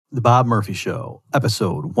The Bob Murphy Show,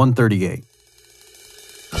 episode 138.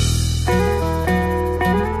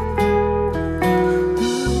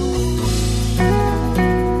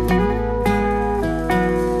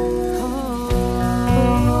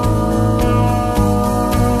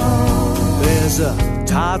 There's a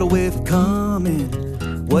tidal wave coming.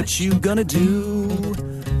 What you gonna do?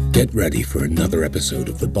 Get ready for another episode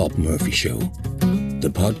of The Bob Murphy Show,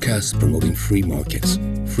 the podcast promoting free markets,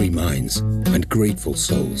 free minds, and grateful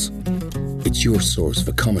souls. It's your source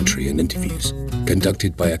for commentary and interviews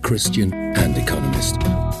conducted by a Christian and economist.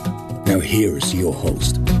 Now here's your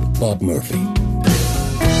host, Bob Murphy.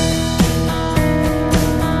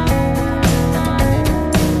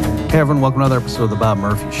 Hey everyone, welcome to another episode of The Bob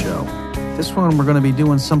Murphy Show. This one we're going to be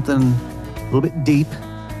doing something a little bit deep.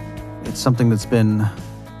 It's something that's been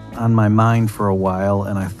on my mind for a while,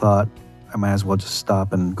 and I thought I might as well just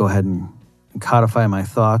stop and go ahead and codify my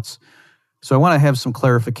thoughts. So I want to have some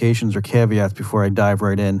clarifications or caveats before I dive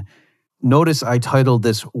right in. Notice I titled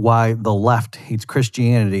this Why the Left Hates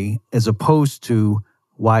Christianity as opposed to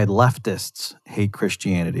Why Leftists Hate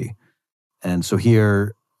Christianity. And so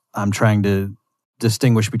here I'm trying to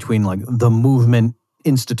distinguish between like the movement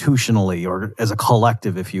institutionally or as a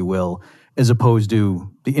collective, if you will, as opposed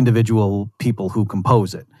to the individual people who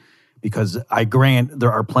compose it. Because I grant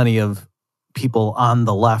there are plenty of people on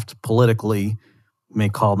the left politically, may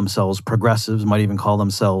call themselves progressives, might even call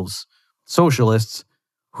themselves socialists,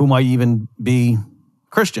 who might even be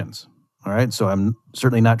Christians. All right. So I'm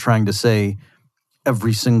certainly not trying to say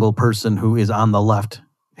every single person who is on the left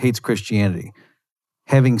hates Christianity.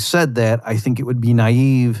 Having said that, I think it would be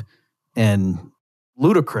naive and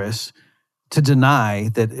ludicrous to deny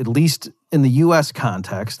that, at least in the U.S.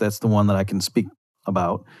 context, that's the one that I can speak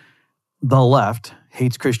about, the left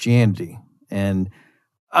hates Christianity. And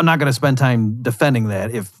I'm not going to spend time defending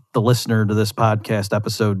that if the listener to this podcast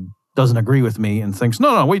episode doesn't agree with me and thinks,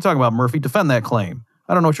 no, what are you talking about, Murphy? Defend that claim.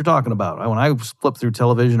 I don't know what you're talking about. When I flip through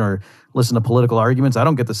television or listen to political arguments, I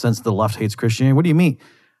don't get the sense that the left hates Christianity. What do you mean?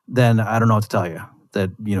 Then I don't know what to tell you.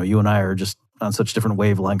 That, you and I are just on such different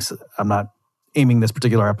wavelengths. I'm not aiming this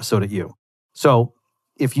particular episode at you. So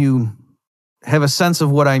if you have a sense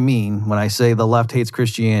of what I mean when I say the left hates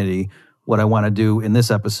Christianity, what I want to do in this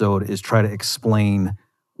episode is try to explain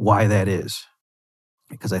why that is.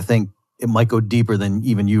 Because I think it might go deeper than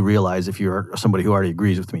even you realize if you're somebody who already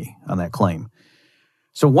agrees with me on that claim.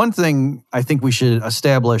 So one thing I think we should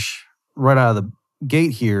establish right out of the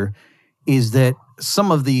gate here is that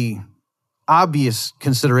some of the obvious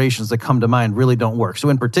considerations that come to mind really don't work. So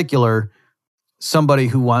in particular, somebody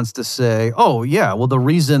who wants to say, oh yeah, well the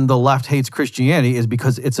reason the left hates Christianity is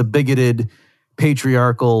because it's a bigoted,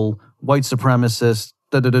 patriarchal, white supremacist,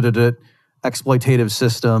 exploitative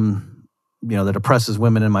system, that oppresses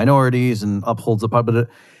women and minorities and upholds the public.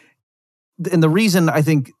 And the reason I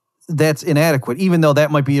think that's inadequate, even though that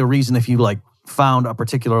might be a reason if you found a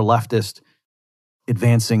particular leftist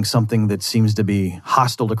advancing something that seems to be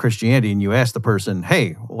hostile to Christianity and you ask the person,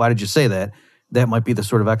 hey, why did you say that? That might be the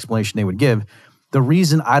sort of explanation they would give. The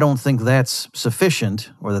reason I don't think that's sufficient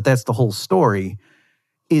or that that's the whole story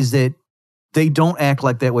is that they don't act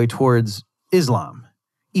like that way towards Islam.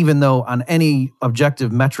 Even though on any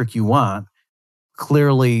objective metric you want,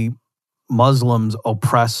 clearly Muslims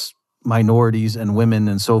oppress minorities and women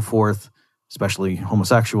and so forth, especially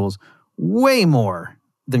homosexuals, way more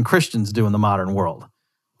than Christians do in the modern world.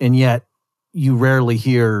 And yet you rarely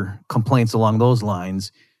hear complaints along those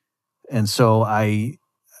lines. And so I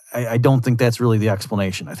don't think that's really the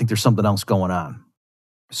explanation. I think there's something else going on.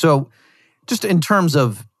 So just in terms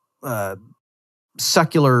of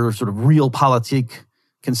secular sort of realpolitik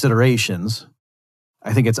considerations,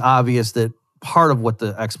 I think it's obvious that part of what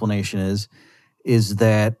the explanation is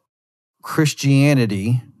that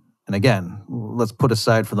Christianity, and again, let's put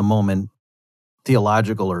aside for the moment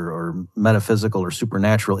theological or metaphysical or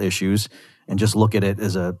supernatural issues and just look at it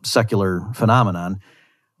as a secular phenomenon,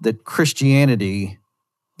 that Christianity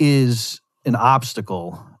is an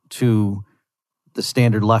obstacle to the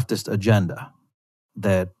standard leftist agenda.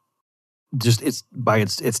 That just it's by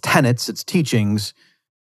its tenets, its teachings,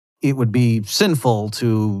 it would be sinful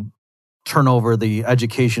to turn over the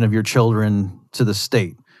education of your children to the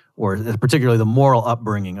state, or particularly the moral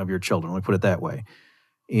upbringing of your children, let me put it that way.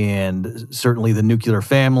 And certainly the nuclear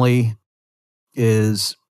family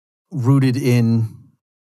is rooted in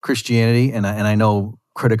Christianity. And I know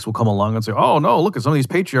critics will come along and say, oh, no, look, some of these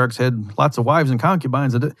patriarchs had lots of wives and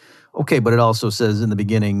concubines. Okay, but it also says in the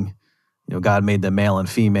beginning, God made them male and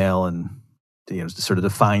female and sort of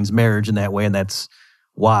defines marriage in that way. And that's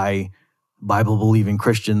why Bible-believing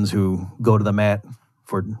Christians who go to the mat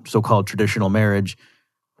for so-called traditional marriage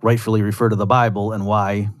rightfully refer to the Bible and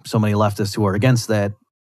why so many leftists who are against that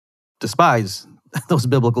despise those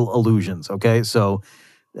biblical allusions, okay? So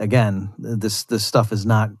again, this stuff is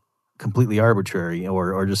not completely arbitrary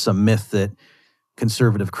or just some myth that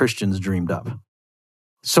conservative Christians dreamed up.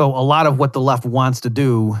 So a lot of what the left wants to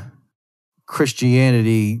do,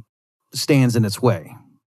 Christianity stands in its way.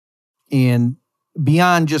 And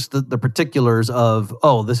beyond just the particulars of,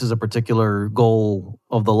 oh, this is a particular goal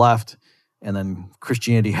of the left, and then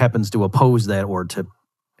Christianity happens to oppose that or to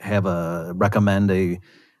recommend a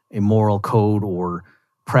moral code or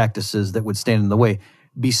practices that would stand in the way.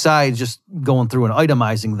 Besides just going through and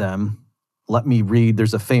itemizing them, let me read,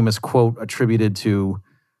 there's a famous quote attributed to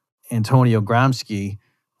Antonio Gramsci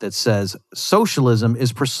that says, "Socialism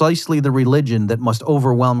is precisely the religion that must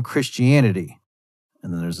overwhelm Christianity."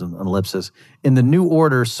 And then there's an ellipsis. "In the new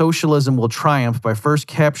order, socialism will triumph by first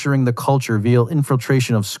capturing the culture via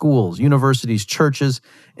infiltration of schools, universities, churches,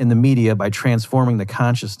 and the media by transforming the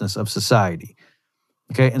consciousness of society."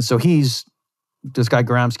 Okay, and so this guy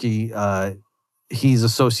Gramsci, he's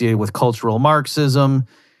associated with cultural Marxism.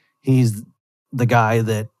 He's the guy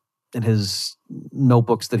that in his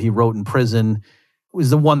notebooks that he wrote in prison was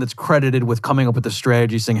the one that's credited with coming up with the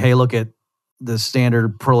strategy saying, hey, look at the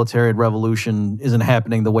standard proletariat revolution isn't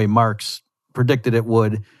happening the way Marx predicted it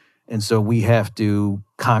would. And so we have to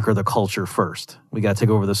conquer the culture first. We got to take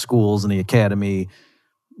over the schools and the academy,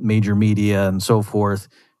 major media and so forth,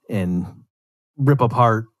 and rip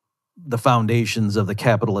apart the foundations of the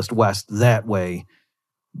capitalist West that way.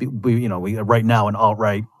 We right now an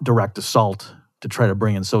alt-right direct assault to try to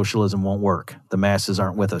bring in socialism won't work. The masses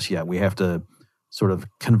aren't with us yet. We have to sort of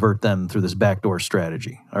convert them through this backdoor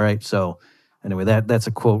strategy. All right. So anyway, that's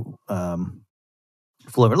a quote.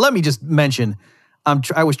 Let me just mention,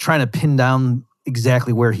 I was trying to pin down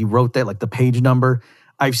exactly where he wrote that, like the page number.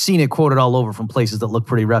 I've seen it quoted all over from places that look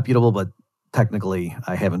pretty reputable, but technically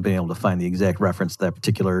I haven't been able to find the exact reference to that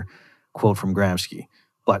particular quote from Gramsci.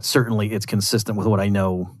 But certainly it's consistent with what I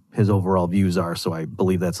know his overall views are, so I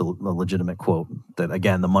believe that's a legitimate quote. That,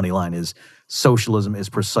 again, the money line is, socialism is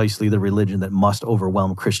precisely the religion that must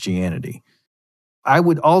overwhelm Christianity. I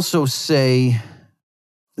would also say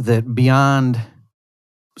that beyond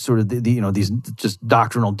sort of these just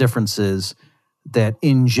doctrinal differences, that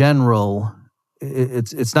in general,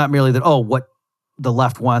 it's not merely that, what the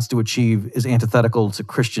left wants to achieve is antithetical to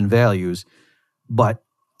Christian values, but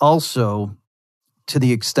also to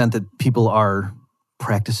the extent that people are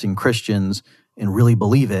practicing Christians and really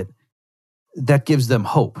believe it, that gives them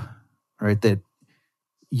hope, right? That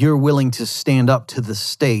you're willing to stand up to the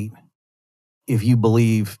state if you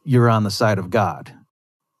believe you're on the side of God.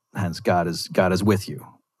 Hence, God is with you,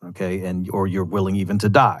 okay? Or you're willing even to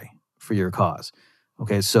die for your cause,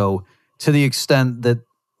 okay? So to the extent that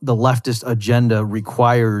the leftist agenda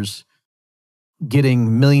requires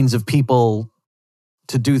getting millions of people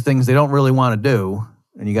to do things they don't really want to do,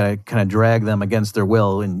 and you got to kind of drag them against their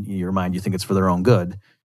will, in your mind you think it's for their own good,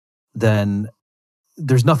 then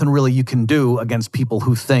there's nothing really you can do against people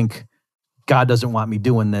who think God doesn't want me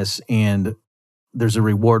doing this and there's a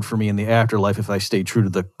reward for me in the afterlife if I stay true to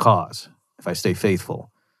the cause, if I stay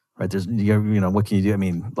faithful, right? There's, what can you do? I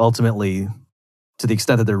mean, ultimately, to the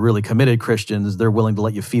extent that they're really committed Christians, they're willing to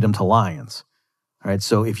let you feed them to lions, right?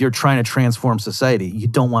 So if you're trying to transform society, you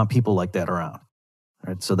don't want people like that around.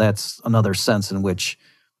 Right, so that's another sense in which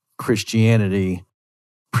Christianity,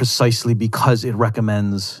 precisely because it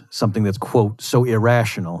recommends something that's, quote, so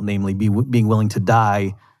irrational, namely being willing to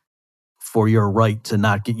die for your right to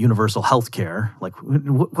not get universal health care. Like,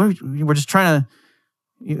 we're just trying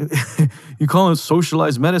to, you call it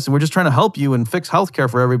socialized medicine. We're just trying to help you and fix health care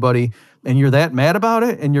for everybody. And you're that mad about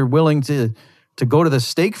it? And you're willing to go to the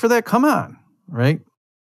stake for that? Come on, right?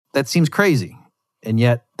 That seems crazy. And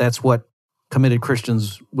yet that's what committed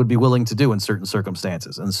Christians would be willing to do in certain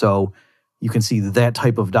circumstances. And so you can see that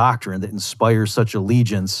type of doctrine that inspires such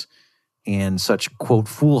allegiance and such, quote,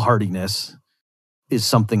 foolhardiness is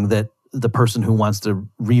something that the person who wants to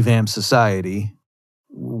revamp society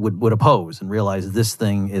would oppose and realize this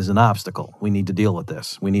thing is an obstacle. We need to deal with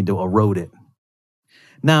this. We need to erode it.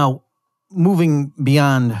 Now, moving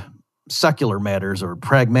beyond secular matters or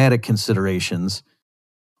pragmatic considerations,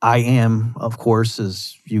 I am, of course,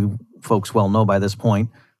 as you folks well know by this point,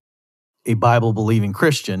 a Bible-believing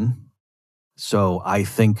Christian. So I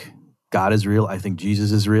think God is real, I think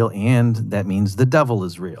Jesus is real, and that means the devil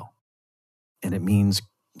is real. And it means,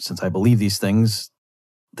 since I believe these things,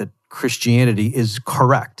 that Christianity is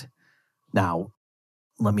correct. Now,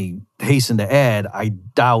 let me hasten to add, I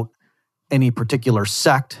doubt any particular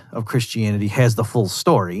sect of Christianity has the full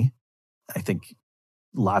story. I think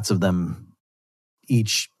lots of them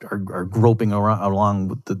each are groping along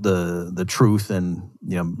with the truth, and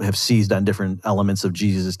have seized on different elements of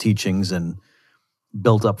Jesus' teachings and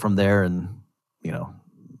built up from there. And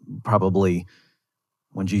probably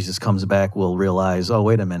when Jesus comes back, we'll realize, oh,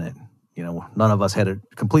 wait a minute, none of us had it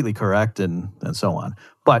completely correct, and so on.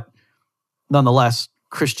 But nonetheless,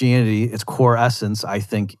 Christianity, its core essence, I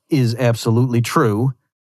think, is absolutely true.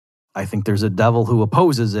 I think there's a devil who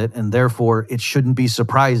opposes it, and therefore it shouldn't be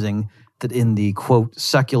surprising that in the, quote,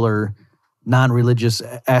 secular, non-religious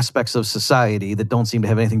aspects of society that don't seem to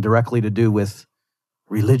have anything directly to do with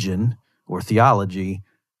religion or theology,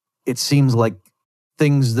 it seems like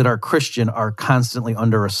things that are Christian are constantly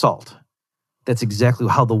under assault. That's exactly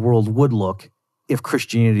how the world would look if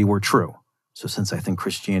Christianity were true. So since I think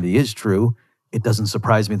Christianity is true, it doesn't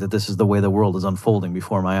surprise me that this is the way the world is unfolding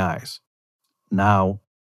before my eyes. Now,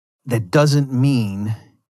 that doesn't mean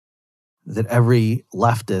that every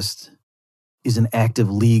leftist is in active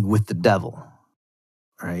league with the devil,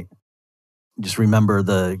 right? Just remember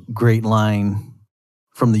the great line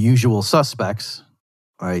from The Usual Suspects,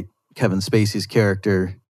 right? Kevin Spacey's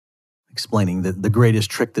character explaining that the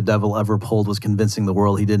greatest trick the devil ever pulled was convincing the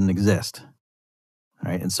world he didn't exist,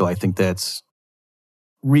 right? And so I think that's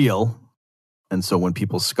real. And so when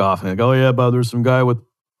people scoff and go, oh yeah, but there's some guy with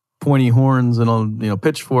pointy horns and a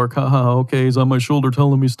pitchfork, okay, he's on my shoulder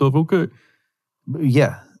telling me stuff, okay.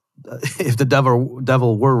 Yeah, if the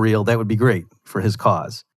devil were real, that would be great for his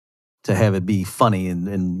cause, to have it be funny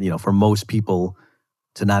and for most people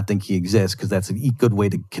to not think he exists, because that's a good way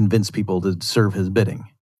to convince people to serve his bidding.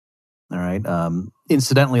 All right.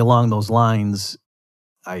 Incidentally, along those lines,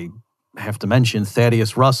 I have to mention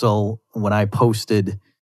Thaddeus Russell. When I posted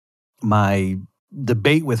my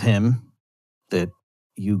debate with him that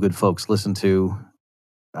you good folks listen to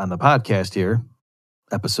on the podcast here,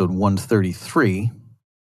 episode 133,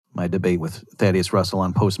 my debate with Thaddeus Russell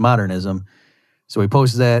on postmodernism. So we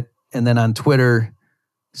posted that, and then on Twitter,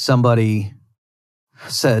 somebody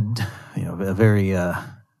said, a very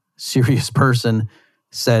serious person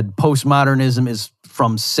said postmodernism is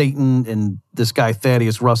from Satan, and this guy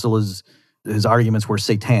Thaddeus Russell, his arguments were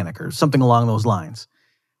satanic or something along those lines.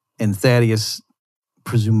 And Thaddeus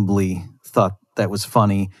presumably thought that was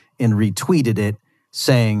funny and retweeted it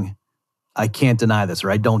saying, I can't deny this,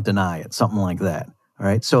 or I don't deny it, something like that. All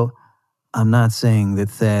right. So I'm not saying that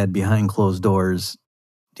Thad behind closed doors,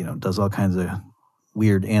 does all kinds of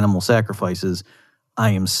weird animal sacrifices.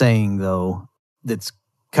 I am saying, though, that's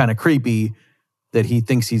kind of creepy that he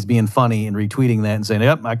thinks he's being funny and retweeting that and saying,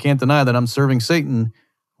 yep, I can't deny that I'm serving Satan,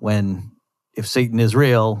 when if Satan is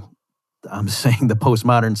real, I'm saying the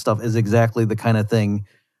postmodern stuff is exactly the kind of thing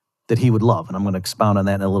that he would love. And I'm going to expound on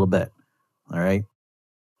that in a little bit. All right.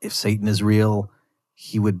 If Satan is real,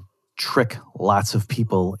 he would trick lots of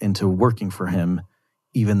people into working for him,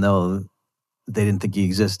 even though they didn't think he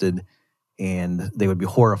existed, and they would be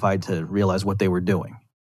horrified to realize what they were doing.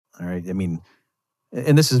 All right. I mean,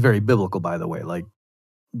 and this is very biblical, by the way, like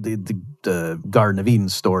the Garden of Eden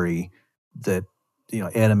story that,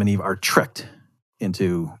 Adam and Eve are tricked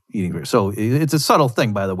into eating. So it's a subtle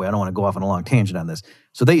thing, by the way. I don't want to go off on a long tangent on this.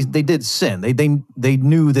 So they did sin. They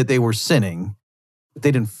knew that they were sinning, but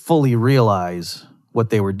they didn't fully realize what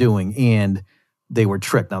they were doing, and they were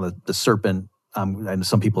tricked. Now the serpent, and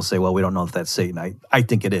some people say, well, we don't know if that's Satan. I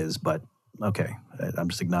think it is, but okay. I'm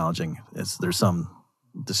just acknowledging there's some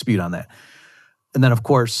dispute on that. And then, of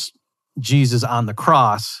course, Jesus on the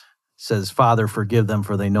cross says, Father, forgive them,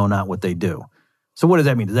 for they know not what they do. So what does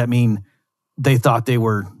that mean? Does that mean they thought they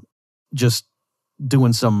were just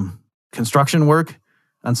doing some construction work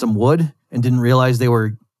on some wood and didn't realize they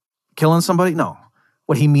were killing somebody? No.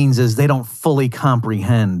 What he means is they don't fully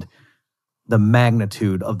comprehend the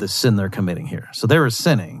magnitude of the sin they're committing here. So they were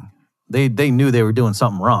sinning. They knew they were doing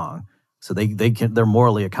something wrong. So they're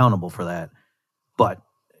morally accountable for that. But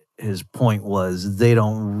his point was they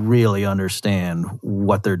don't really understand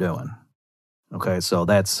what they're doing. Okay, so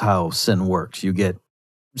that's how sin works. You get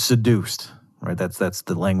seduced, right? That's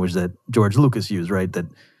the language that George Lucas used, right? That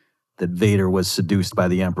Vader was seduced by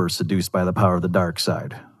the Emperor, seduced by the power of the dark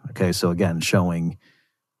side. Okay, so again, showing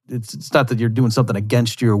it's not that you're doing something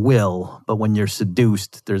against your will, but when you're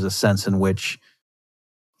seduced, there's a sense in which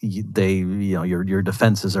your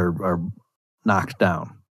defenses are knocked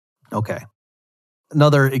down. Okay.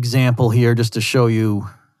 Another example here, just to show you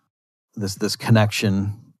this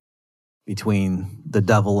connection between the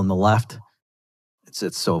devil and the left.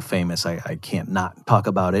 It's so famous, I can't not talk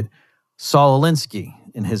about it. Saul Alinsky,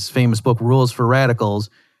 in his famous book, Rules for Radicals,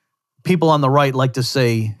 people on the right like to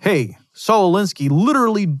say, hey, Saul Alinsky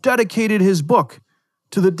literally dedicated his book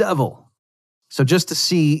to the devil. So just to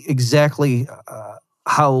see exactly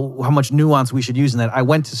how much nuance we should use in that, I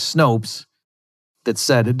went to Snopes that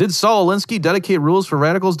said, did Saul Alinsky dedicate Rules for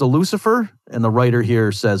Radicals to Lucifer? And the writer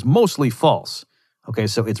here says, mostly false. Okay,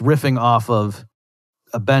 so it's riffing off of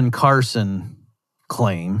a Ben Carson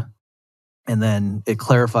claim, and then it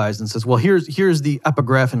clarifies and says, well, here's the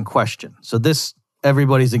epigraph in question. So this,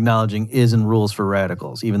 everybody's acknowledging, is in Rules for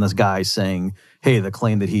Radicals. Even this guy saying, hey, the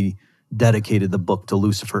claim that he dedicated the book to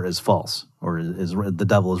Lucifer is false, or is the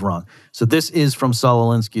devil is wrong. So this is from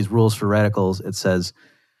Saul Alinsky's Rules for Radicals. It says,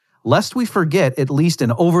 lest we forget at least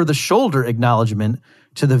an over-the-shoulder acknowledgement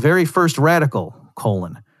to the very first radical,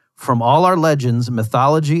 from all our legends,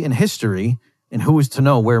 mythology, and history, and who is to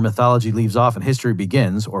know where mythology leaves off and history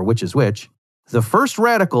begins, or which is which, the first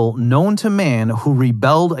radical known to man who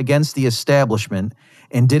rebelled against the establishment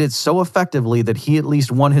and did it so effectively that he at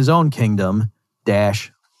least won his own kingdom,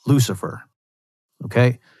 Lucifer.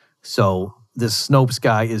 Okay? So this Snopes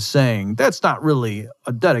guy is saying that's not really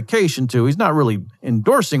a dedication to, he's not really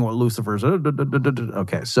endorsing what Lucifer is.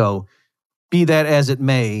 Okay, so be that as it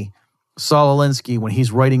may, Saul Alinsky, when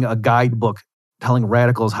he's writing a guidebook telling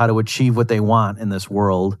radicals how to achieve what they want in this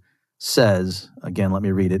world, says, again, let me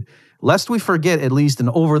read it, lest we forget at least an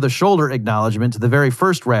over-the-shoulder acknowledgement to the very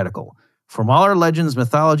first radical. From all our legends,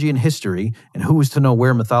 mythology, and history, and who is to know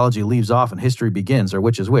where mythology leaves off and history begins, or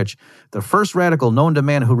which is which, the first radical known to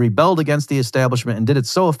man who rebelled against the establishment and did it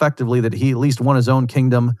so effectively that he at least won his own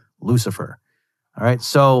kingdom, Lucifer. All right,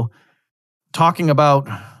 so talking about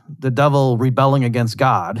the devil rebelling against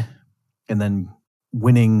God and then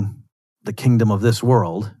winning the kingdom of this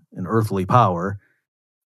world and earthly power,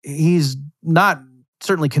 he's not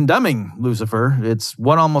certainly condemning Lucifer. It's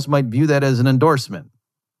one almost might view that as an endorsement.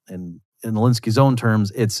 And in Alinsky's own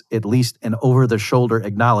terms, it's at least an over-the-shoulder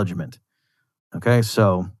acknowledgement. Okay,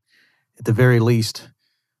 so at the very least,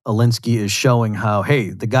 Alinsky is showing how,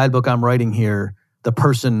 hey, the guidebook I'm writing here, the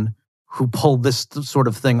person who pulled this sort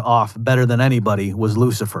of thing off better than anybody was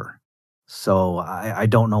Lucifer. So I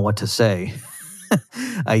don't know what to say.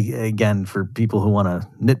 Again, for people who want to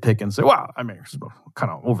nitpick and say, wow, I mean, it's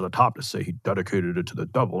kind of over the top to say he dedicated it to the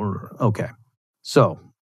devil. Okay, so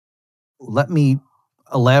let me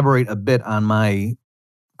elaborate a bit on my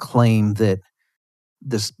claim that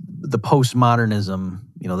the postmodernism,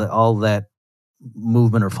 that all that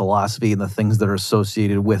movement or philosophy and the things that are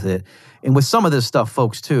associated with it, and with some of this stuff,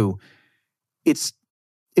 folks, too, it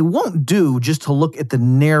won't do just to look at the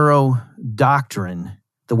narrow doctrine,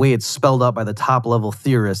 the way it's spelled out by the top-level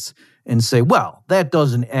theorists, and say, well, that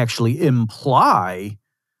doesn't actually imply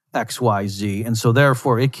X, Y, Z, and so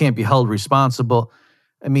therefore it can't be held responsible.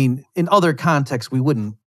 I mean, in other contexts, we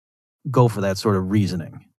wouldn't go for that sort of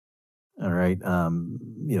reasoning. All right.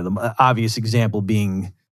 The obvious example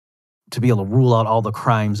being to be able to rule out all the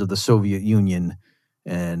crimes of the Soviet Union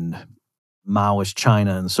and Maoist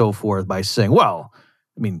China and so forth by saying, well,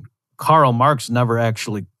 I mean, Karl Marx never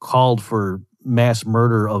actually called for mass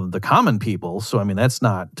murder of the common people. So, I mean, that's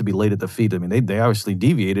not to be laid at the feet. I mean, they obviously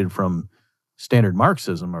deviated from standard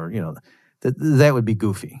Marxism, or, that would be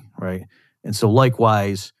goofy, right? And so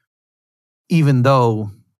likewise, even though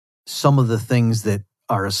some of the things that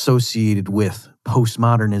are associated with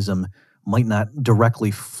postmodernism might not directly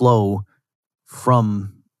flow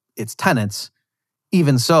from its tenets,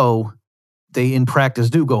 even so, they in practice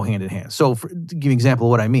do go hand in hand. So to give you an example of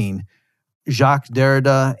what I mean, Jacques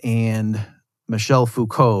Derrida and Michel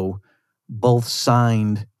Foucault both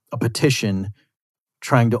signed a petition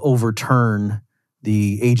trying to overturn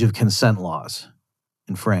the age of consent laws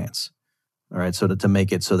in France. All right, so to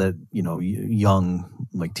make it so that, young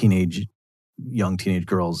teenage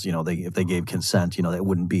girls, if they gave consent, that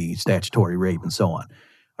wouldn't be statutory rape and so on.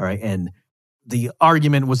 All right, and the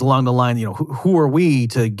argument was along the line, who are we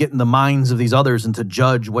to get in the minds of these others and to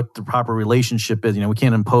judge what the proper relationship is? We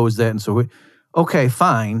can't impose that. And so, okay,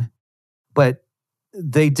 fine. But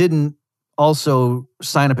they didn't also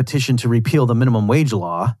sign a petition to repeal the minimum wage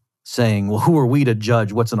law, saying, well, who are we to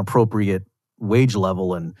judge what's an appropriate wage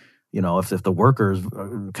level? And if the worker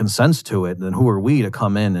consents to it, then who are we to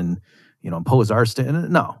come in and, impose our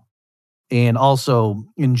No. And also,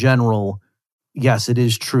 in general, yes, it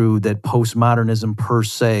is true that postmodernism per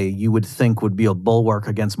se, you would think would be a bulwark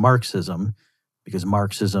against Marxism, because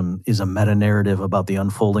Marxism is a meta-narrative about the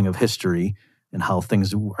unfolding of history and how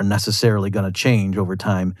things are necessarily going to change over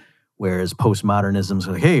time, whereas postmodernism is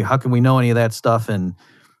like, hey, how can we know any of that stuff? And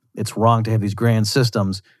it's wrong to have these grand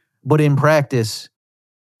systems. But in practice,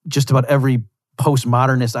 just about every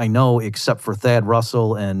postmodernist I know, except for Thad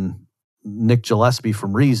Russell and Nick Gillespie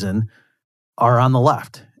from Reason, are on the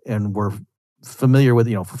left. And we're familiar with,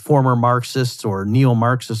 former Marxists or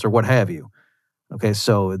neo-Marxists or what have you. Okay,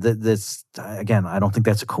 so this, again, I don't think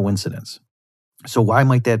that's a coincidence. So why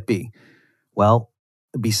might that be? Well,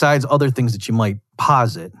 besides other things that you might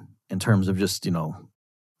posit in terms of just,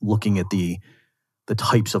 looking at the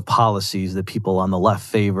types of policies that people on the left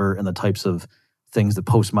favor and the types of things that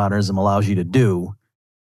postmodernism allows you to do,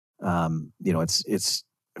 it's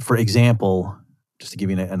for example, just to give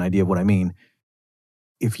you an idea of what I mean,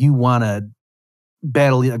 if you want to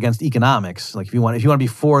battle against economics, like if you want to be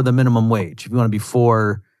for the minimum wage, if you want to be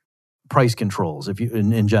for price controls, if you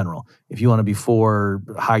in general, if you want to be for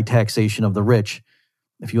high taxation of the rich,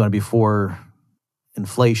 if you want to be for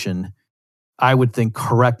inflation, I would think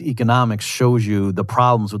correct economics shows you the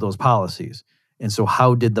problems with those policies. And so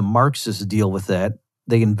how did the Marxists deal with that?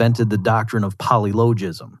 They invented the doctrine of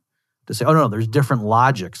polylogism to say, oh, no, there's different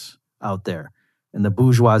logics out there. And the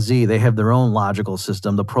bourgeoisie, they have their own logical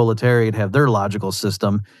system. The proletariat have their logical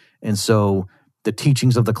system. And so the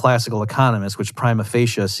teachings of the classical economists, which prima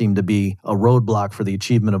facie seem to be a roadblock for the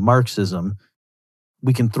achievement of Marxism,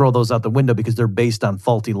 we can throw those out the window because they're based on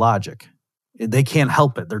faulty logic. They can't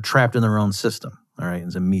help it. They're trapped in their own system. All right.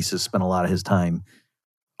 And Mises spent a lot of his time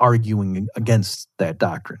arguing against that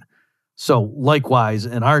doctrine. So likewise,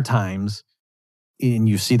 in our times, and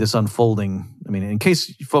you see this unfolding, I mean, in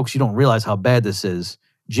case, folks, you don't realize how bad this is,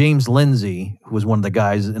 James Lindsay, who was one of the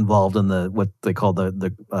guys involved in what they call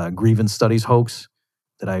the grievance studies hoax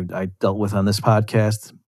that I dealt with on this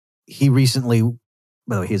podcast, he recently,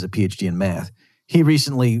 by the way, he has a PhD in math, he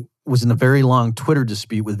recently was in a very long Twitter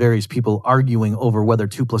dispute with various people arguing over whether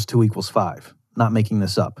 2 + 2 = 5. Not making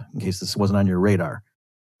this up, in case this wasn't on your radar.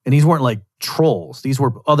 And these weren't like trolls. These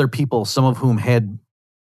were other people, some of whom had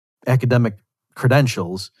academic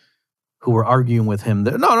credentials, who were arguing with him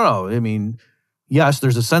that, no. I mean, yes,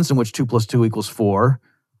 there's a sense in which 2 + 2 = 4,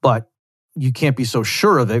 but you can't be so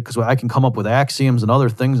sure of it because I can come up with axioms and other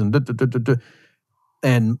things.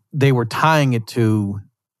 And they were tying it to,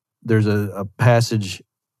 there's a passage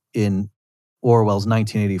in Orwell's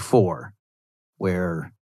 1984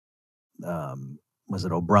 where, was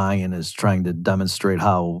it O'Brien is trying to demonstrate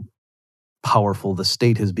how powerful the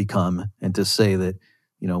state has become and to say that,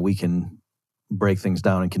 we can break things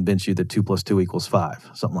down and convince you that 2 + 2 =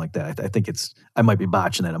 5, something like that. I think I might be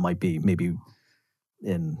botching that. It might be maybe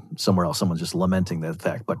in somewhere else, someone's just lamenting that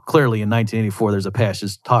fact. But clearly in 1984, there's a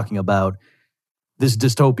passage talking about this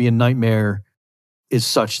dystopian nightmare is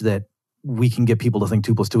such that we can get people to think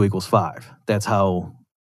 2 + 2 = 5. That's how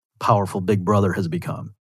powerful Big Brother has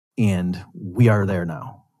become. And we are there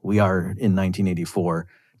now. We are in 1984.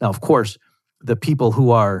 Now, of course, the people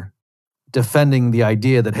who are defending the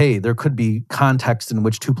idea that, hey, there could be context in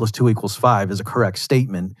which 2 + 2 = 5 is a correct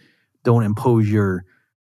statement, don't impose your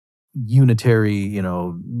unitary,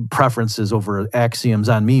 preferences over axioms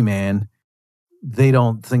on me, man. They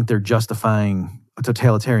don't think they're justifying a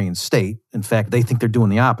totalitarian state. In fact, they think they're doing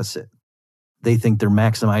the opposite. They think they're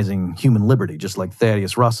maximizing human liberty, just like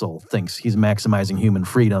Thaddeus Russell thinks he's maximizing human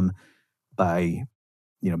freedom by,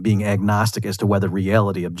 being agnostic as to whether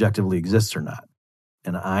reality objectively exists or not.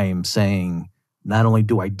 And I am saying, not only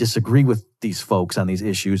do I disagree with these folks on these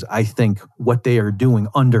issues, I think what they are doing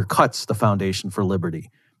undercuts the foundation for liberty.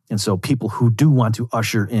 And so people who do want to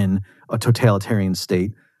usher in a totalitarian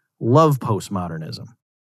state love postmodernism.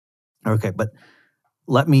 Okay, but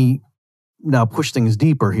let me now push things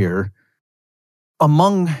deeper here.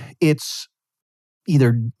 Among its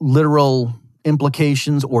either literal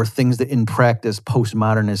implications or things that in practice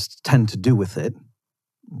postmodernists tend to do with it,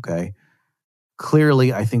 okay,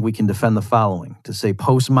 clearly I think we can defend the following. To say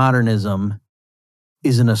postmodernism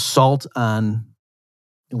is an assault on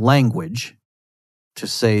language, to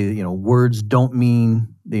say, words don't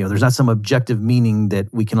mean, there's not some objective meaning that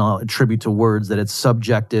we can all attribute to words, that it's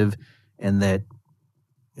subjective and that,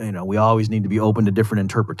 we always need to be open to different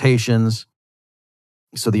interpretations.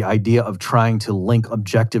 So the idea of trying to link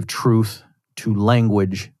objective truth to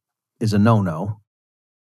language is a no-no.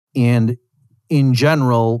 And in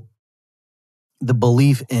general, the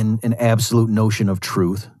belief in an absolute notion of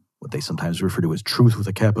truth, what they sometimes refer to as truth with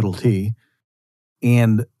a capital T,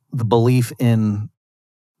 and the belief in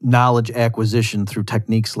knowledge acquisition through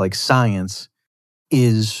techniques like science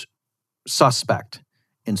is suspect.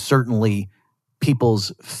 And certainly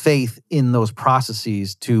people's faith in those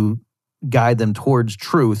processes to guide them towards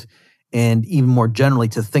truth, and even more generally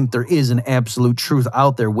to think there is an absolute truth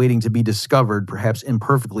out there waiting to be discovered, perhaps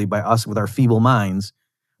imperfectly by us with our feeble minds,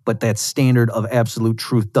 but that standard of absolute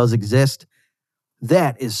truth does exist,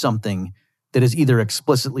 that is something that is either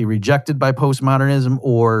explicitly rejected by postmodernism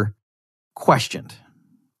or questioned.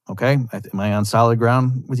 Okay? Am I on solid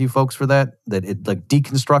ground with you folks for that? That it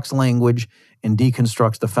deconstructs language and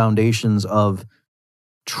deconstructs the foundations of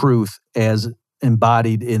truth as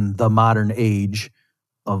embodied in the modern age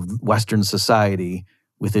of Western society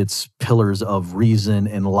with its pillars of reason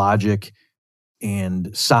and logic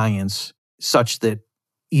and science, such that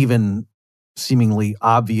even seemingly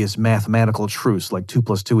obvious mathematical truths like 2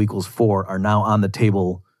 + 2 = 4 are now on the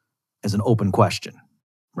table as an open question,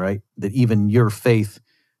 right? That even your faith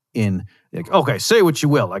in, like, okay, say what you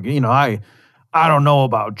will. Like, I don't know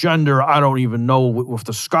about gender. I don't even know if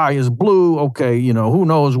the sky is blue. Okay, who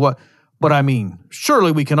knows what. But I mean,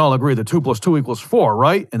 surely we can all agree that 2 + 2 = 4,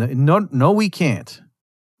 right? And no, we can't.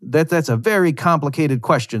 That's a very complicated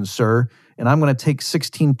question, sir. And I'm going to take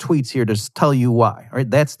 16 tweets here to tell you why. All right,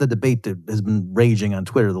 that's the debate that has been raging on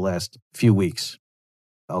Twitter the last few weeks.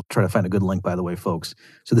 I'll try to find a good link, by the way, folks.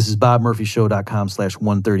 So this is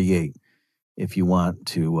bobmurphyshow.com/138 if you want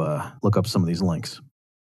to look up some of these links.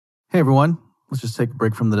 Hey, everyone. Let's just take a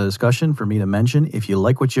break from the discussion for me to mention, if you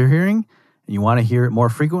like what you're hearing and you want to hear it more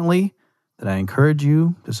frequently, then I encourage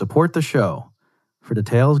you to support the show. For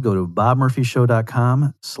details, go to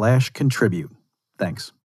bobmurphyshow.com/contribute.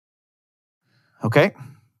 Thanks. Okay,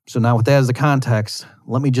 so now with that as the context,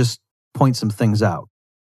 let me just point some things out.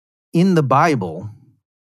 In the Bible,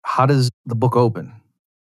 how does the book open?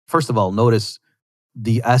 First of all, notice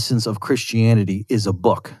the essence of Christianity is a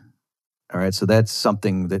book. All right, so that's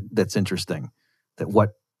something that's interesting. That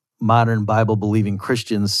what modern Bible-believing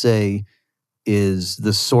Christians say is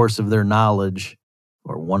the source of their knowledge,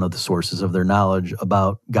 or one of the sources of their knowledge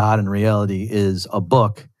about God and reality, is a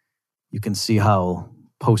book. You can see how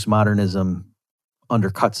postmodernism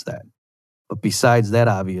undercuts that. But besides that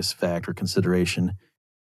obvious fact or consideration,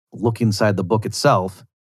 look inside the book itself.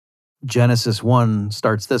 Genesis 1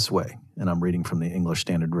 starts this way, and I'm reading from the English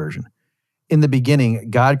Standard Version. In the beginning,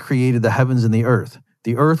 God created the heavens and the earth.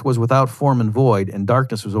 The earth was without form and void, and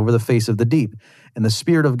darkness was over the face of the deep. And the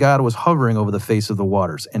Spirit of God was hovering over the face of the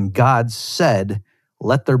waters. And God said,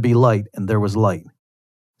 "Let there be light," and there was light.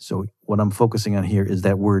 So what I'm focusing on here is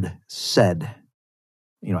that word "said."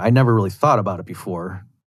 I never really thought about it before,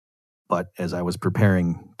 but as I was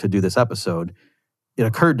preparing to do this episode, it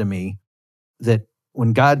occurred to me that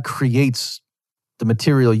when God creates the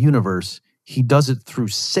material universe, he does it through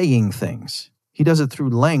saying things. He does it through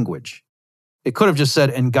language. It could have just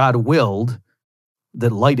said, "and God willed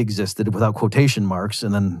that light existed," without quotation marks,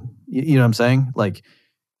 and then, you know what I'm saying? Like,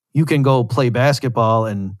 you can go play basketball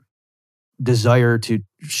and desire to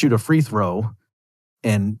shoot a free throw,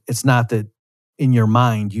 and it's not that in your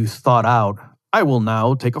mind you thought out, "I will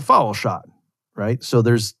now take a foul shot," right? So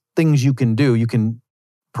there's things you can do. You can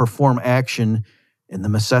perform action in the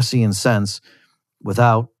Misesian sense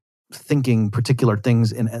without thinking particular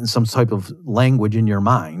things in some type of language in your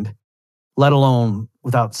mind, let alone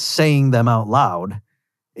without saying them out loud.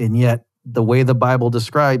 And yet, the way the Bible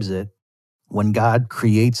describes it, when God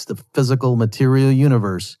creates the physical material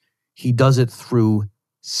universe, he does it through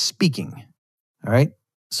speaking. All right?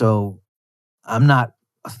 So I'm not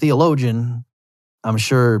a theologian. I'm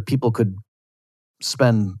sure people could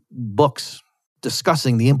spend books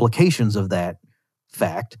discussing the implications of that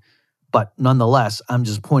fact, but nonetheless, I'm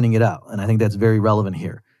just pointing it out, and I think that's very relevant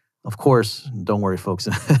here. Of course, don't worry, folks.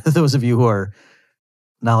 Those of you who are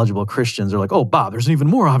knowledgeable Christians are like, "Oh, Bob, there's an even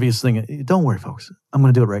more obvious thing." Don't worry, folks. I'm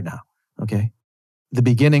going to do it right now, okay? The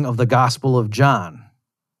beginning of the Gospel of John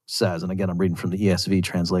says, and again, I'm reading from the ESV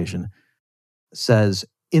translation, says,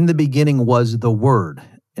 "In the beginning was the Word,"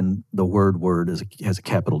 and the word has a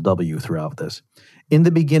capital W throughout this. "In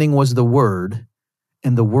the beginning was the Word,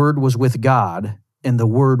 and the Word was with God, and the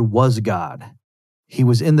Word was God. He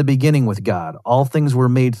was in the beginning with God. All things were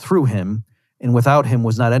made through him, and without him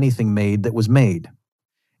was not anything made that was made.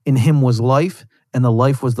 In him was life, and the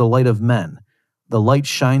life was the light of men. The light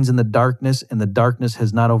shines in the darkness, and the darkness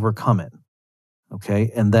has not overcome it."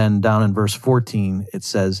 Okay, and then down in verse 14, it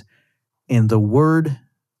says, "And the Word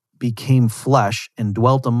became flesh and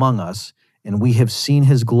dwelt among us, and we have seen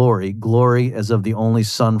his glory, glory as of the only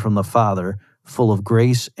Son from the Father, full of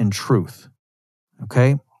grace and truth."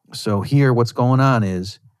 Okay, so here what's going on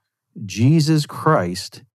is Jesus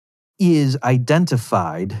Christ is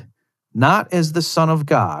identified not as the Son of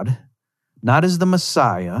God, not as the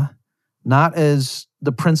Messiah, not as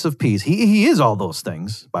the Prince of Peace. He is all those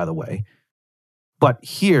things, by the way. But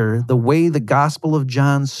here, the way the Gospel of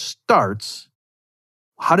John starts,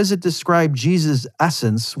 how does it describe Jesus'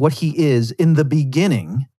 essence, what he is in the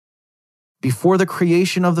beginning, before the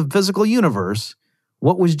creation of the physical universe?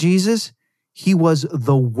 What was Jesus? He was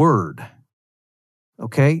the Word.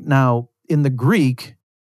 Okay, now in the Greek,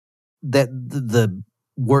 that the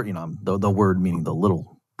word, the word meaning the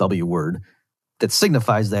little W word that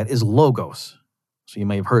signifies that is logos. So you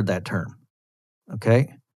may have heard that term.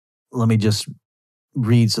 Okay? Let me just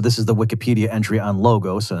read. So this is the Wikipedia entry on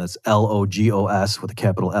Logos, and it's Logos with a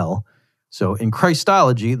capital L. So in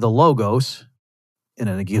Christology, the Logos, and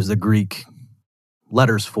then it gives the Greek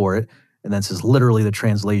letters for it, and then says literally the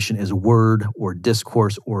translation is word or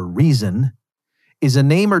discourse or reason, is a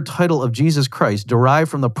name or title of Jesus Christ derived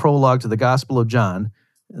from the prologue to the Gospel of John,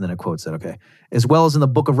 and then it quotes that, okay, as well as in the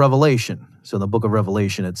book of Revelation. So in the book of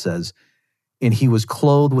Revelation it says, and he was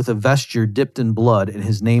clothed with a vesture dipped in blood, and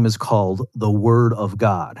his name is called the Word of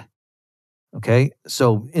God. Okay?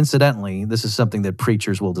 So incidentally, this is something that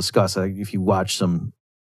preachers will discuss. If you watch some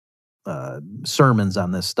sermons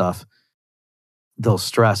on this stuff, they'll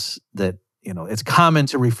stress that, it's common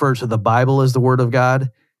to refer to the Bible as the Word of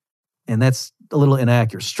God, and that's a little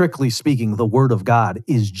inaccurate. Strictly speaking, the Word of God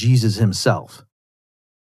is Jesus himself.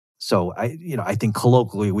 So I think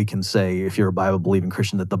colloquially we can say, if you're a Bible-believing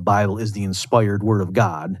Christian, that the Bible is the inspired Word of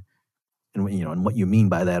God, and and what you mean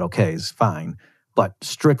by that, okay, is fine. But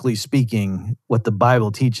strictly speaking, what the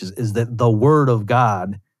Bible teaches is that the Word of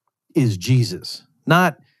God is Jesus,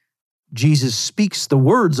 not Jesus speaks the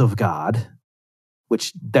words of God,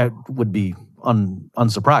 which that would be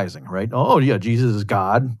unsurprising, right? Oh yeah, Jesus is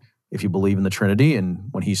God if you believe in the Trinity, and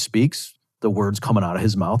when he speaks, the words coming out of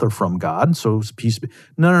his mouth are from God. So peace.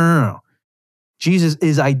 No. Jesus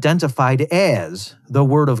is identified as the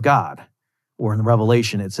Word of God. Or in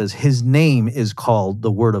Revelation, it says his name is called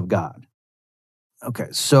the Word of God. Okay,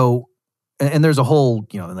 so, and there's a whole,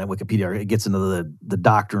 in that Wikipedia, it gets into the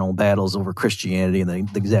doctrinal battles over Christianity and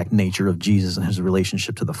the exact nature of Jesus and his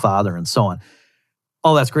relationship to the Father and so on.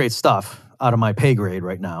 All that's great stuff out of my pay grade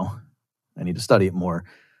right now. I need to study it more.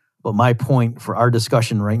 But my point for our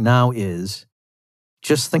discussion right now is,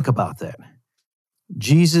 just think about that.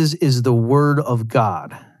 Jesus is the Word of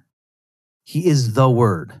God. He is the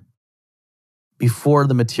Word. Before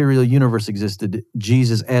the material universe existed,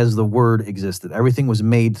 Jesus as the Word existed. Everything was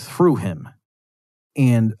made through him.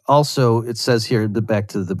 And also, it says here, back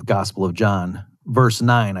to the Gospel of John, verse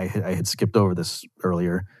 9, I had skipped over this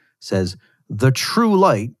earlier, says, the true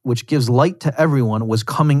light, which gives light to everyone, was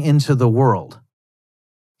coming into the world.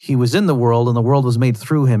 He was in the world, and the world was made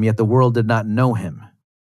through him, yet the world did not know him.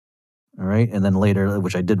 All right, and then later,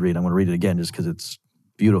 which I did read, I'm going to read it again just because it's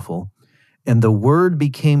beautiful. And the Word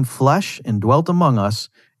became flesh and dwelt among us,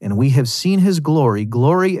 and we have seen his glory,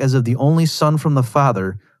 glory as of the only Son from the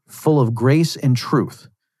Father, full of grace and truth.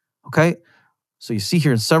 Okay, so you see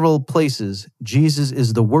here in several places, Jesus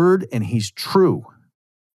is the Word, and he's true.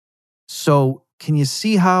 So can you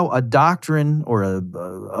see how a doctrine or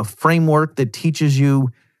a framework that teaches you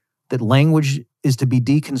that language is to be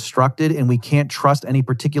deconstructed and we can't trust any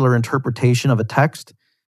particular interpretation of a text,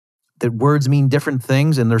 that words mean different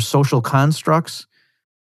things and they're social constructs,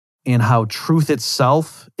 and how truth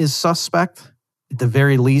itself is suspect? At the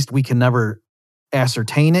very least, we can never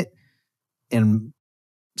ascertain it, and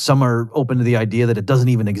some are open to the idea that it doesn't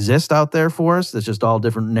even exist out there for us. It's just all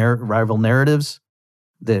different rival narratives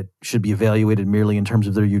that should be evaluated merely in terms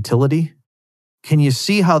of their utility. Can you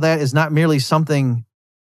see how that is not merely something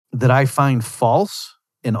that I find false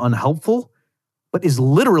and unhelpful, but is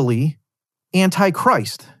literally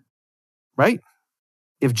anti-Christ, right?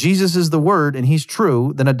 If Jesus is the Word and he's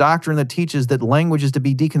true, then a doctrine that teaches that language is to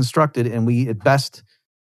be deconstructed and we at best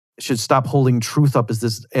should stop holding truth up as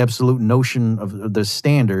this absolute notion of the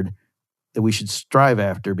standard that we should strive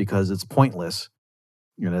after because it's pointless.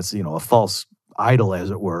 That's, a false idol,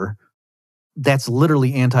 as it were. That's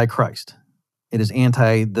literally anti-Christ. It is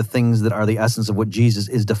anti the things that are the essence of what Jesus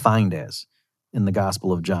is defined as in the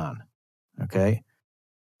Gospel of John. Okay?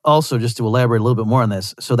 Also, just to elaborate a little bit more on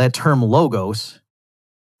this, so that term logos,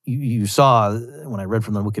 you saw when I read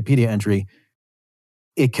from the Wikipedia entry,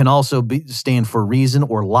 it can also stand for reason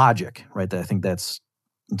or logic, right? I think that's,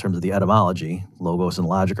 in terms of the etymology, logos and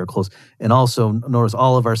logic are close. And also, notice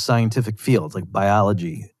all of our scientific fields, like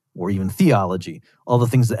biology or even theology, all the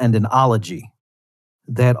things that end in ology,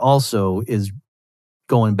 that also is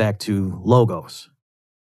going back to logos.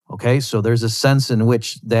 Okay, so there's a sense in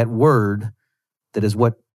which that word, that is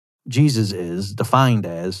what Jesus is defined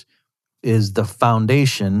as, is the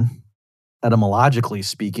foundation, etymologically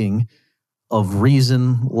speaking, of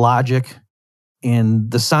reason, logic,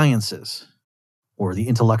 and the sciences, or the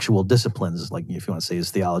intellectual disciplines, like if you want to say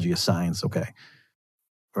is theology a science, okay.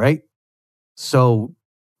 Right? So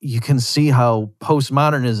you can see how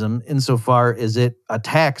postmodernism, insofar as it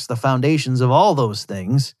attacks the foundations of all those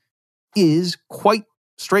things, is quite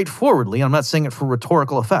straightforwardly, I'm not saying it for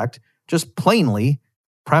rhetorical effect, just plainly,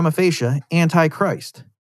 prima facie, anti-Christ.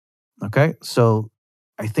 Okay? So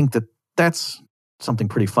I think that that's something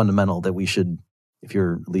pretty fundamental that we should if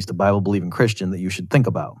you're at least a Bible-believing Christian, that you should think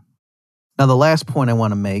about. Now, the last point I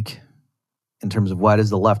want to make in terms of why does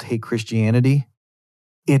the left hate Christianity,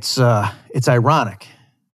 it's ironic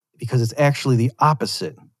because it's actually the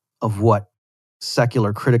opposite of what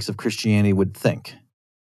secular critics of Christianity would think.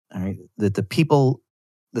 All right, that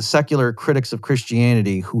the secular critics of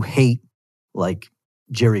Christianity who hate like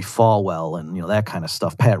Jerry Falwell and that kind of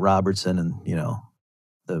stuff, Pat Robertson, and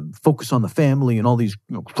the focus on the family and all these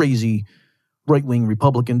crazy right-wing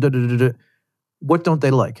Republican. What don't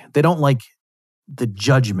they like? They don't like the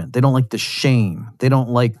judgment. They don't like the shame. They don't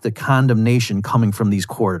like the condemnation coming from these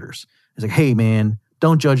corridors. It's like, hey man,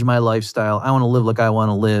 don't judge my lifestyle. I want to live like I want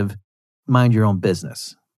to live. Mind your own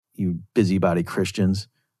business, you busybody Christians,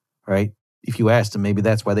 right? If you asked them, maybe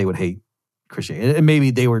that's why they would hate Christianity. And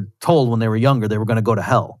maybe they were told when they were younger they were going to go to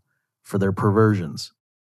hell for their perversions,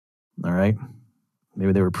 all right?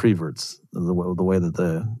 Maybe they were preverts, the way that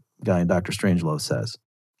the guy in Dr. Strangelove says,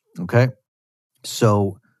 okay?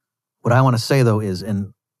 So what I want to say, though, is,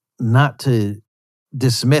 and not to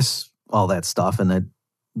dismiss all that stuff, and it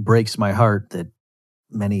breaks my heart that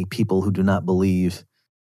many people who do not believe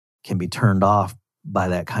can be turned off by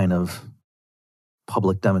that kind of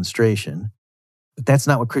public demonstration. But that's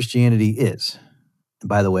not what Christianity is. And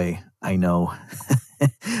by the way, I know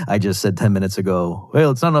I just said 10 minutes ago,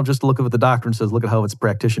 well, it's not enough just to look at what the doctrine says, look at how its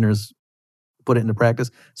practitioners put it into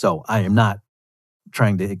practice. So I am not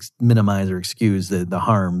trying to minimize or excuse the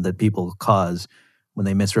harm that people cause when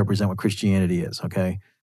they misrepresent what Christianity is, okay?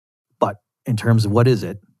 But in terms of what is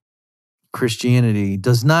it, Christianity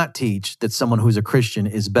does not teach that someone who's a Christian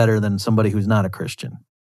is better than somebody who's not a Christian,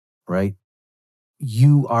 right?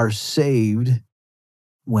 You are saved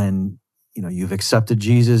when you've accepted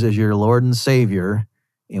Jesus as your Lord and Savior,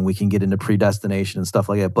 and we can get into predestination and stuff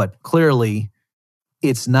like that. But clearly,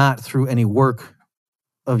 it's not through any work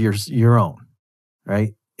of your own,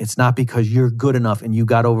 right? It's not because you're good enough and you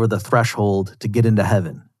got over the threshold to get into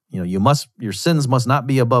heaven. Your sins must not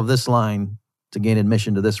be above this line to gain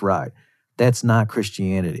admission to this ride. That's not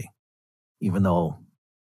Christianity, even though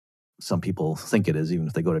some people think it is, even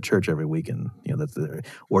if they go to church every week and,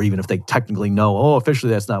 or even if they technically know,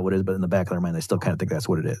 officially that's not what it is, but in the back of their mind, they still kind of think that's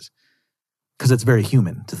what it is. Because it's very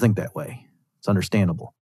human to think that way. It's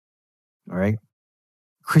understandable. All right?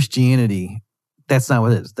 Christianity, that's not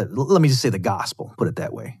what it is. Let me just say the gospel, put it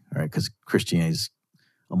that way. All right? Because Christianity is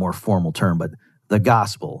a more formal term, but the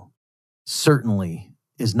gospel certainly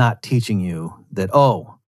is not teaching you that,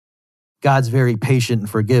 God's very patient and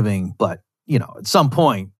forgiving, but, at some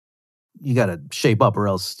point, you got to shape up or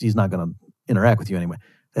else he's not going to interact with you anyway.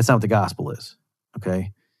 That's not what the gospel is,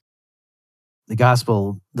 okay? The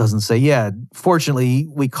gospel doesn't say, fortunately,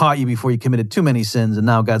 we caught you before you committed too many sins, and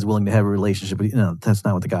now God's willing to have a relationship with you. No, that's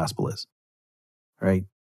not what the gospel is, right?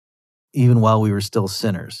 Even while we were still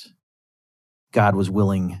sinners, God was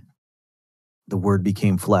willing, the Word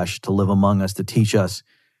became flesh, to live among us, to teach us,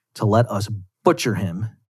 to let us butcher him,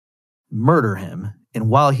 murder him, and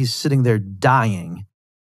while he's sitting there dying,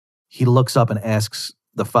 he looks up and asks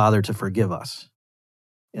the Father to forgive us.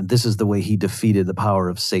 And this is the way he defeated the power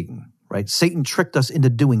of Satan, right? Satan tricked us into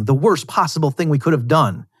doing the worst possible thing we could have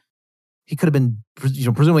done. He could have been,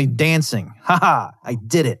 presumably dancing. I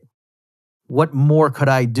did it. What more could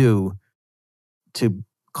I do to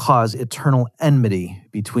cause eternal enmity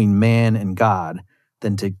between man and God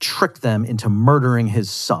than to trick them into murdering his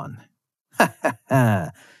son?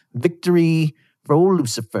 Victory for old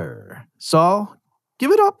Lucifer. Saul,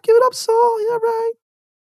 give it up, Saul. Yeah, right.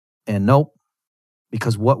 And nope,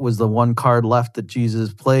 because what was the one card left that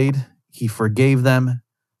Jesus played? He forgave them.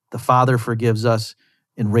 The Father forgives us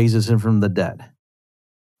and raises him from the dead.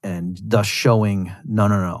 And thus showing,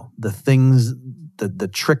 no. The things, the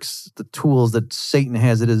tricks, the tools that Satan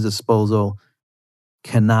has at his disposal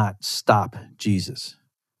cannot stop Jesus,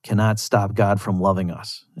 cannot stop God from loving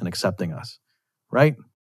us and accepting us, right?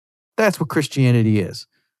 That's what Christianity is.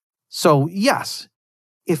 So yes,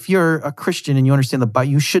 if you're a Christian and you understand the Bible,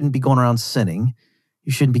 you shouldn't be going around sinning.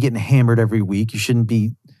 You shouldn't be getting hammered every week. You shouldn't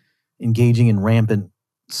be engaging in rampant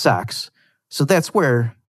sex. So that's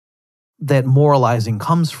where that moralizing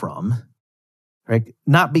comes from, right?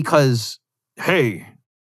 Not because, hey,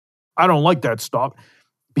 I don't like that stuff,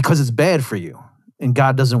 because it's bad for you. And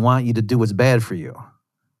God doesn't want you to do what's bad for you,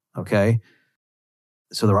 okay?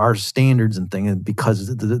 So there are standards and things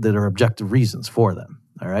because there are objective reasons for them,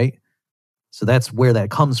 all right? So that's where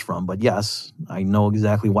that comes from. But yes, I know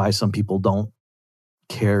exactly why some people don't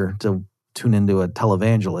care to tune into a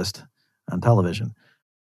televangelist on television,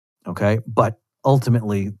 okay? But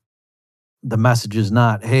ultimately, the message is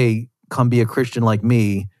not, hey, come be a Christian like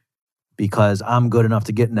me because I'm good enough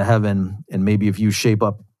to get into heaven, and maybe if you shape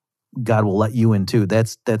up, God will let you in too.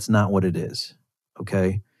 That's not what it is,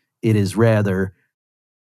 okay? It is rather,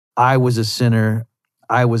 I was a sinner,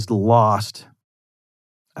 I was lost,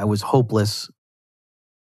 I was hopeless,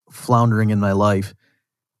 floundering in my life,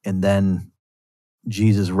 and then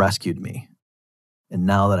Jesus rescued me. And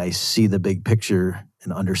now that I see the big picture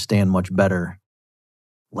and understand much better,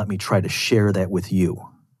 let me try to share that with you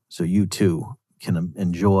so you too can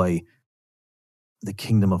enjoy the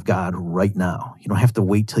kingdom of God right now. You don't have to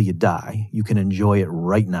wait till you die. You can enjoy it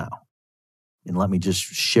right now. And let me just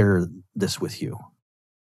share this with you.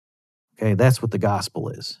 Okay, that's what the gospel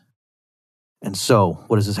is. And so,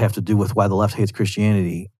 what does this have to do with why the left hates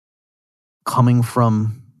Christianity? Coming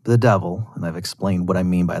from the devil, and I've explained what I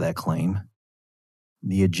mean by that claim,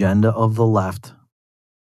 the agenda of the left,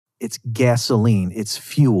 its gasoline, its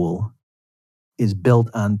fuel, is built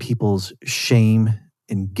on people's shame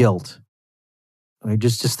and guilt. Okay,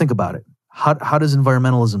 just think about it. How does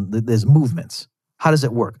environmentalism, there's movements, how does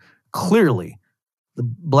it work? Clearly, the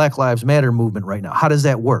Black Lives Matter movement right now, how does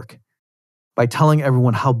that work? By telling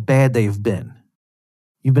everyone how bad they've been.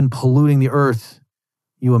 You've been polluting the earth,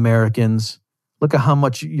 you Americans. Look at how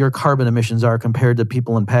much your carbon emissions are compared to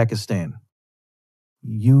people in Pakistan.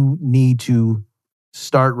 You need to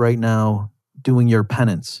start right now doing your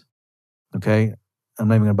penance, okay? I'm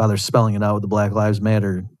not even going to bother spelling it out with the Black Lives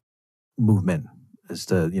Matter movement as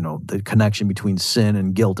to, the connection between sin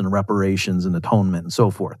and guilt and reparations and atonement and so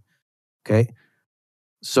forth, okay?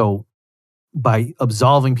 So by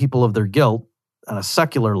absolving people of their guilt on a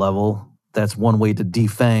secular level, that's one way to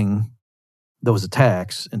defang those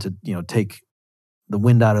attacks and to, take the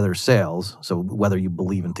wind out of their sails. So whether you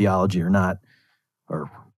believe in theology or not, or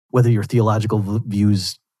whether your theological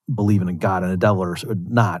views believe in a God and a devil or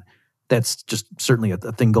not, that's just certainly a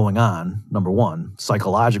thing going on, number one,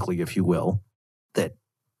 psychologically, if you will, that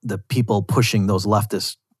the people pushing those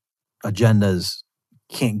leftist agendas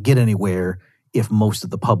can't get anywhere if most of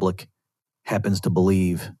the public happens to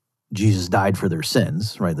believe Jesus died for their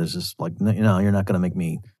sins, right? There's just like, you're not going to make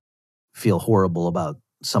me feel horrible about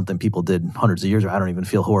something people did hundreds of years ago. I don't even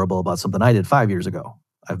feel horrible about something I did 5 years ago.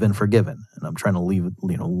 I've been forgiven, and I'm trying to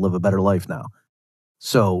live a better life now.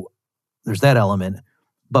 So there's that element.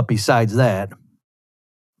 But besides that,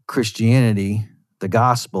 Christianity, the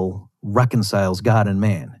gospel, reconciles God and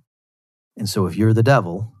man. And so if you're the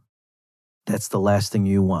devil, that's the last thing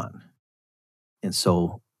you want. And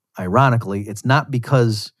so, ironically, it's not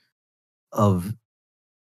because of,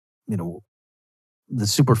 the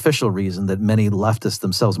superficial reason that many leftists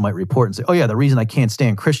themselves might report and say, oh yeah, the reason I can't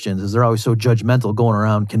stand Christians is they're always so judgmental going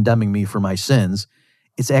around condemning me for my sins.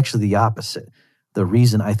 It's actually the opposite. The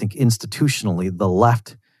reason I think institutionally the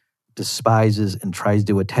left despises and tries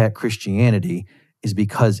to attack Christianity is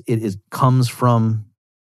because it comes from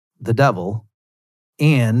the devil,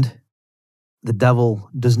 and the devil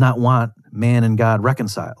does not want man and God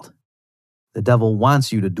reconciled. The devil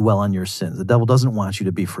wants you to dwell on your sins. The devil doesn't want you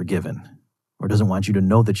to be forgiven, or doesn't want you to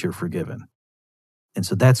know that you're forgiven. And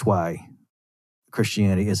so that's why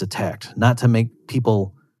Christianity is attacked, not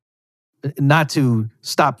to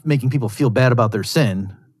stop making people feel bad about their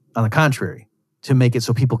sin. On the contrary, to make it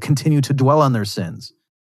so people continue to dwell on their sins,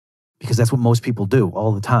 because that's what most people do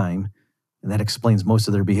all the time, and that explains most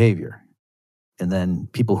of their behavior. And then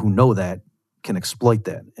people who know that can exploit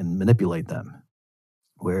that and manipulate them,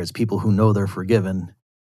 whereas people who know they're forgiven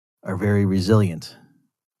are very resilient.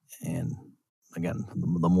 And again,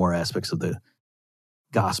 the more aspects of the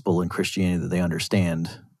gospel and Christianity that they understand,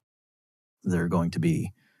 they're going to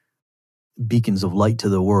be beacons of light to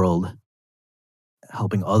the world,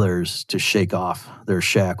 helping others to shake off their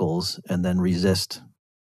shackles and then resist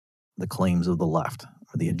the claims of the left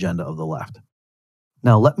or the agenda of the left.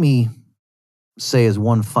 Now, let me say as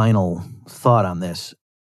one final thought on this,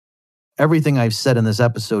 everything I've said in this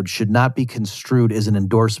episode should not be construed as an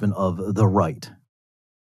endorsement of the right.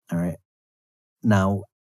 All right. Now,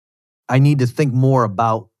 I need to think more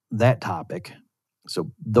about that topic.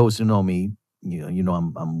 So those who know me,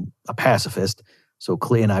 I'm a pacifist. So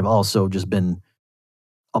Clay and I've also just been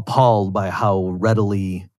appalled by how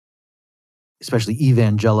readily, especially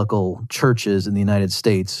evangelical churches in the United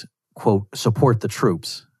States, quote, support the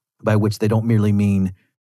troops, by which they don't merely mean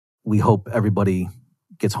we hope everybody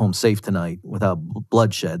gets home safe tonight without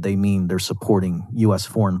bloodshed. They mean they're supporting U.S.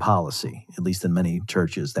 foreign policy, at least in many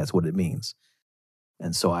churches. That's what it means.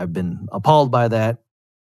 And so I've been appalled by that.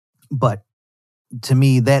 But to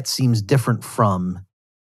me, that seems different from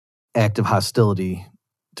active hostility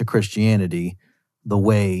to Christianity, the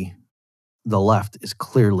way the left is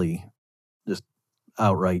clearly just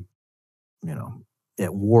outright,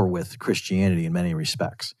 at war with Christianity in many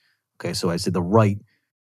respects. Okay, so I said the right,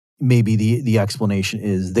 maybe the explanation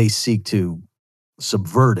is they seek to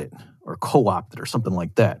subvert it or co-opt it or something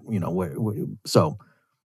like that. So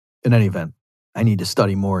in any event, I need to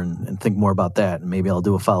study more and think more about that, and maybe I'll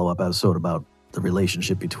do a follow-up episode about the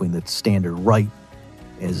relationship between the standard right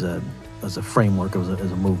as a framework, as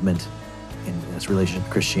a movement, and its relationship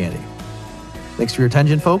to Christianity. Thanks for your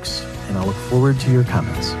attention, folks, and I'll look forward to your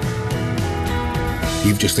comments.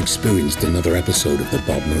 You've just experienced another episode of The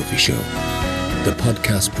Bob Murphy Show, the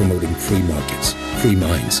podcast promoting free markets, free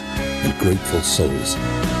minds, and grateful souls.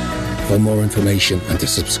 For more information and to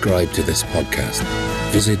subscribe to this podcast,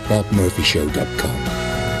 visit bobmurphyshow.com.